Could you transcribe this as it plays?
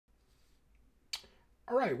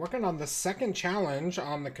All right, working on the second challenge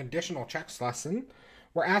on the conditional checks lesson.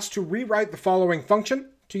 We're asked to rewrite the following function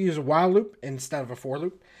to use a while loop instead of a for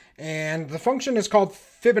loop. And the function is called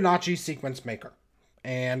Fibonacci sequence maker.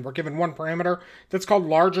 And we're given one parameter that's called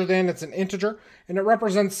larger than, it's an integer, and it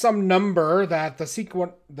represents some number that the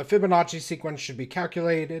Fibonacci sequence should be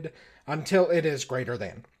calculated until it is greater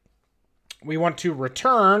than. We want to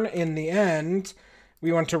return in the end,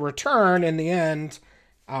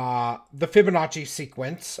 the Fibonacci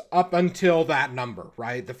sequence up until that number,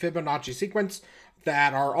 right? The Fibonacci sequence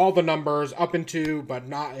that are all the numbers up into, but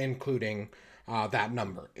not including that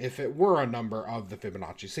number, if it were a number of the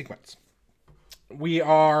Fibonacci sequence. We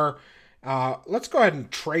are, let's go ahead and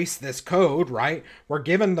trace this code, right? We're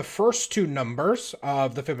given the first two numbers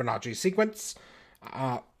of the Fibonacci sequence,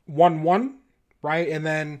 1, 1, right? And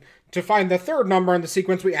then to find the third number in the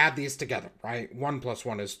sequence, we add these together, right? 1 plus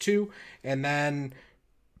 1 is 2. And then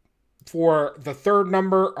for the third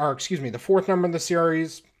number, or excuse me, the fourth number in the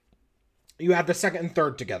series, you add the second and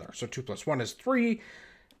third together. So 2 plus 1 is 3.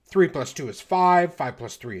 3 plus 2 is 5. 5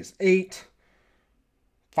 plus 3 is 8.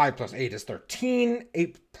 5 plus 8 is 13.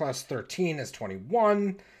 8 plus 13 is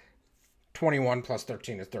 21. 21 plus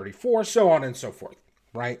 13 is 34, so on and so forth,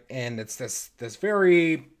 right? And it's this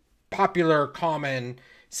very popular, common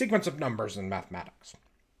sequence of numbers in mathematics.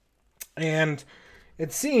 And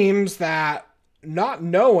it seems that not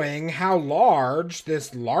knowing how large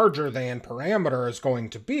this larger than parameter is going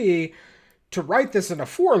to be, to write this in a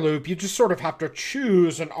for loop, you just sort of have to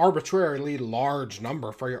choose an arbitrarily large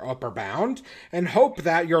number for your upper bound and hope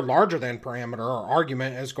that your larger than parameter or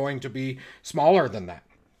argument is going to be smaller than that,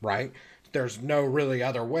 right? There's no really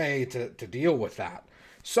other way to deal with that.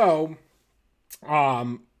 So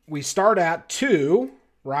we start at 2,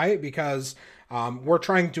 right? Because we're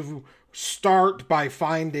trying to start by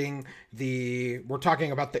finding we're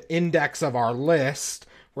talking about the index of our list.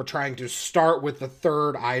 We're trying to start with the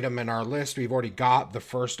third item in our list. We've already got the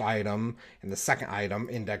first item and the second item,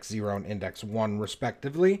 index 0 and index 1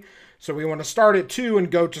 respectively. So we want to start at 2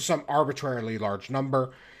 and go to some arbitrarily large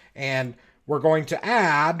number. And we're going to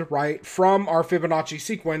add, right, from our Fibonacci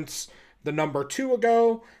sequence, the number 2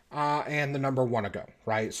 ago and the number 1 ago,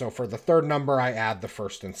 right? So for the third number, I add the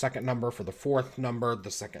first and second number. For the fourth number,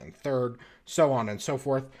 the second and third, so on and so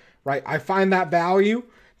forth, right? I find that value.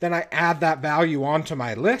 Then I add that value onto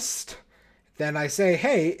my list. Then I say,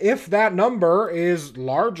 hey, if that number is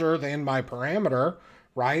larger than my parameter,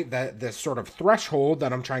 right, this sort of threshold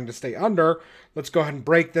that I'm trying to stay under, let's go ahead and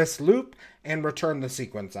break this loop and return the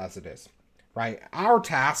sequence as it is, right? Our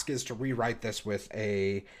task is to rewrite this with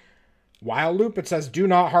a while loop. It says, do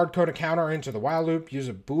not hard code a counter into the while loop. Use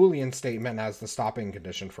a Boolean statement as the stopping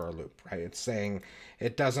condition for a loop, right? It's saying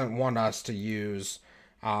it doesn't want us to use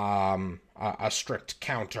a strict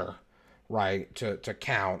counter, right, to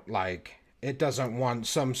count. Like, it doesn't want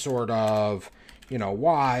some sort of,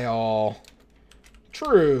 while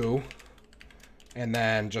true, and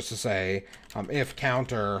then just to say, if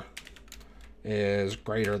counter is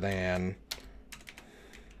greater than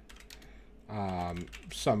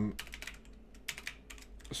some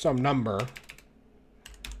number,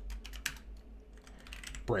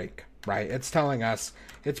 break, right? It's telling us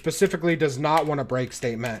it specifically does not want a break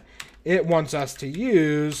statement. It wants us to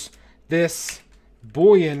use this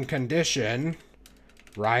Boolean condition,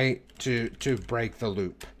 right, to break the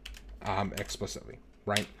loop explicitly,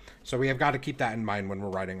 right? So we have got to keep that in mind when we're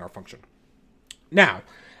writing our function. Now,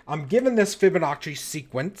 I'm given this Fibonacci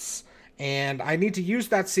sequence, and I need to use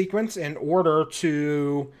that sequence in order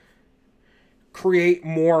to create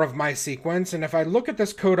more of my sequence. And if I look at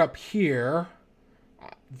this code up here,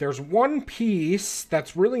 there's one piece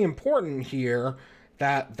that's really important here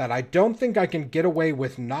that I don't think I can get away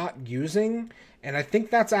with not using, and I think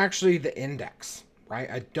that's actually the index, right?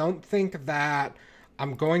 I don't think that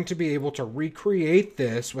I'm going to be able to recreate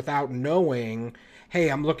this without knowing, hey,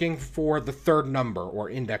 I'm looking for the third number, or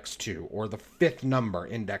index 2, or the fifth number,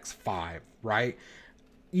 index 5, right?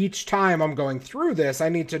 Each time I'm going through this, I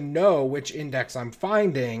need to know which index I'm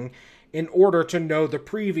finding in order to know the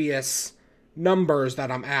previous numbers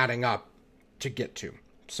that I'm adding up to get to.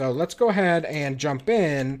 So let's go ahead and jump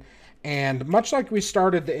in, and much like we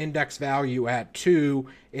started the index value at 2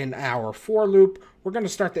 in our for loop, we're going to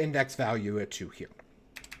start the index value at 2 here.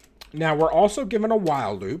 Now we're also given a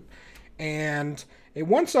while loop, and it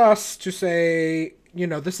wants us to say,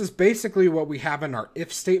 this is basically what we have in our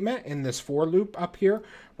if statement in this for loop up here,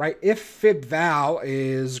 right? If fib val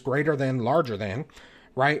is greater than, larger than,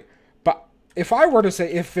 right? But if I were to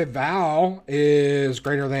say if fib val is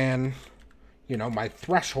greater than, my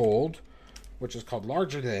threshold, which is called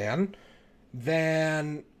larger than,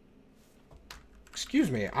 then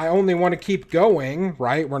excuse me, I only want to keep going,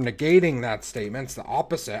 right? We're negating that statement. It's the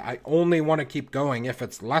opposite. I only want to keep going if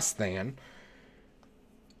it's less than,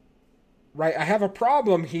 right? I have a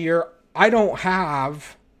problem here. I don't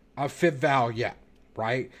have a fib val yet,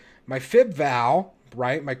 right? My fib val,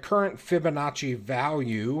 right? My current Fibonacci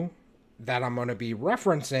value that I'm going to be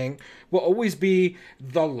referencing will always be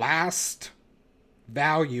the last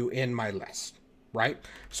value in my list, right?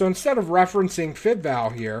 So instead of referencing fib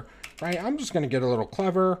val here, right, I'm just going to get a little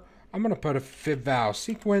clever. I'm going to put a fib val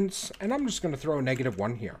sequence, and I'm just going to throw a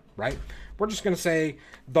 -1 here, right? We're just going to say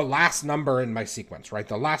the last number in my sequence, right?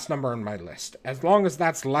 The last number in my list. As long as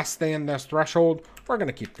that's less than this threshold, we're going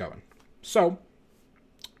to keep going. So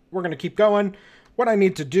we're going to keep going. What I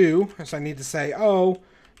need to do is I need to say, oh,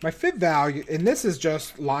 my fib value, and this is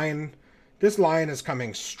just line, this line is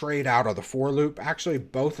coming straight out of the for loop. Actually,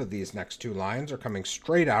 both of these next two lines are coming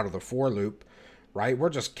straight out of the for loop, right? We're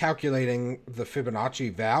just calculating the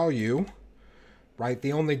Fibonacci value, right?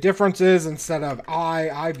 The only difference is instead of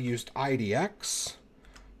I've used IDX.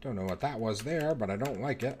 Don't know what that was there, but I don't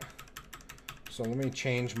like it. So let me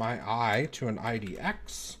change my I to an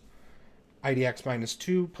IDX. IDX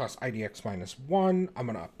 -2 plus IDX -1. I'm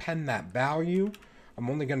going to append that value. I'm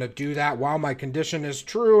only going to do that while my condition is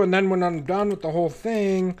true, and then when I'm done with the whole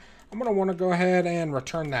thing, I'm going to want to go ahead and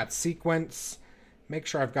return that sequence. Make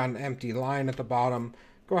sure I've got an empty line at the bottom.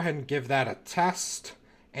 Go ahead and give that a test.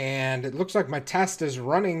 And it looks like my test is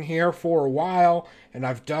running here for a while, and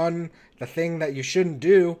I've done the thing that you shouldn't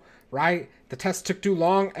do, right? The test took too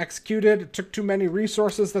long, executed, it took too many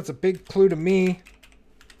resources. That's a big clue to me.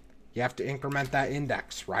 You have to increment that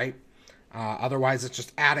index, right? Otherwise, it's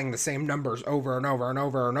just adding the same numbers over and over and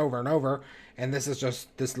over and over and over. And this is just,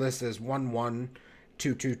 this list is 1 1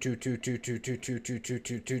 2 2 2 2 2 2 2 2 2 2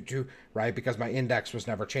 2 2 2, right? Because my index was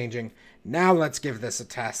never changing. Now let's give this a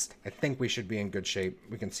test. I think we should be in good shape.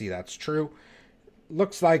 We can see that's true.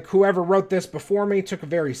 Looks like whoever wrote this before me took a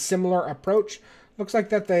very similar approach. Looks like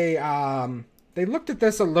that they looked at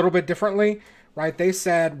this a little bit differently, right? They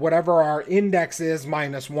said whatever our index is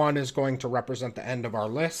 -1 is going to represent the end of our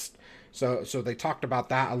list. So they talked about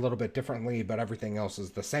that a little bit differently, but everything else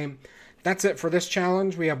is the same. That's it for this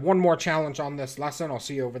challenge. We have one more challenge on this lesson. I'll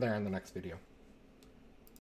see you over there in the next video.